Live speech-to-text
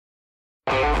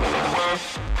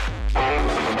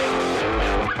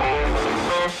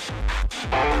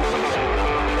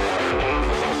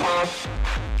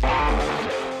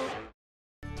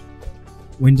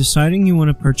When deciding you want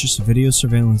to purchase a video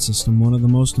surveillance system, one of the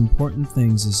most important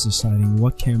things is deciding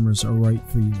what cameras are right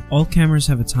for you. All cameras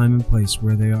have a time and place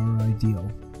where they are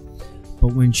ideal.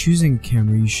 But when choosing a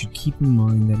camera, you should keep in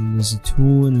mind that it is a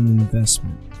tool and an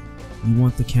investment. You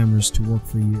want the cameras to work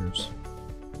for years.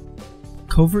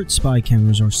 Covert spy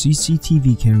cameras are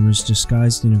CCTV cameras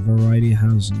disguised in a variety of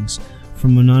housings,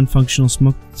 from a non-functional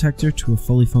smoke detector to a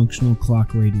fully functional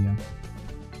clock radio.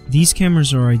 These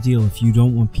cameras are ideal if you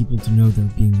don't want people to know they're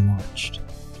being watched.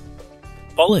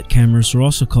 Bullet cameras are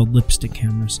also called lipstick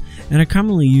cameras and are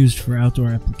commonly used for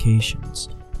outdoor applications.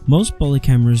 Most bullet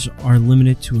cameras are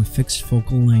limited to a fixed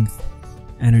focal length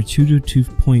and are 2 to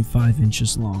 2.5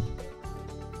 inches long.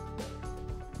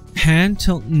 Pan,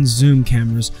 tilt, and zoom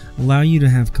cameras allow you to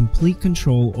have complete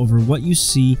control over what you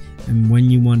see and when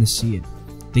you want to see it.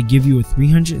 They give you a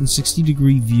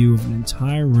 360-degree view of an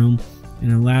entire room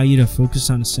and allow you to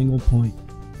focus on a single point.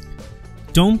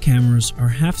 Dome cameras are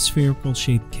half-spherical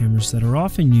shaped cameras that are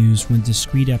often used when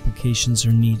discrete applications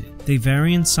are needed. They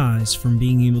vary in size from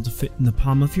being able to fit in the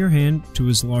palm of your hand to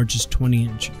as large as 20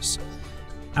 inches.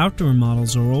 Outdoor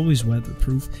models are always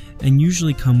weatherproof and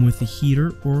usually come with a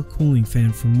heater or a cooling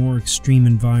fan for more extreme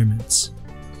environments.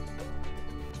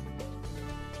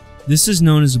 This is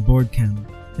known as a board camera.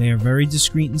 They are very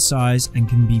discreet in size and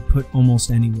can be put almost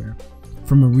anywhere,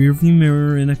 from a rearview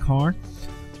mirror in a car,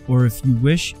 or if you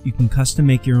wish, you can custom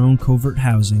make your own covert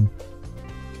housing.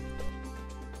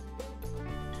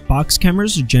 Box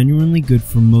cameras are genuinely good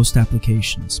for most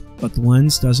applications, but the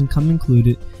lens doesn't come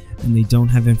included and they don't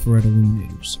have infrared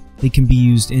illuminators. They can be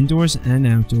used indoors and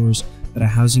outdoors, but a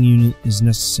housing unit is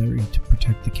necessary to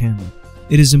protect the camera.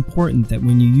 It is important that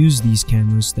when you use these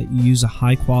cameras that you use a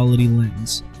high quality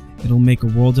lens. It'll make a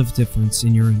world of difference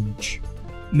in your image.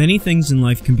 Many things in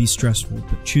life can be stressful,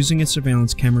 but choosing a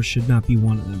surveillance camera should not be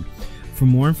one of them. For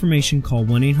more information, call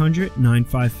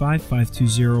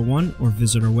 1-800-955-5201 or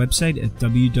visit our website at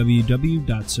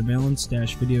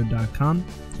www.surveillance-video.com,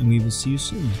 and we will see you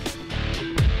soon.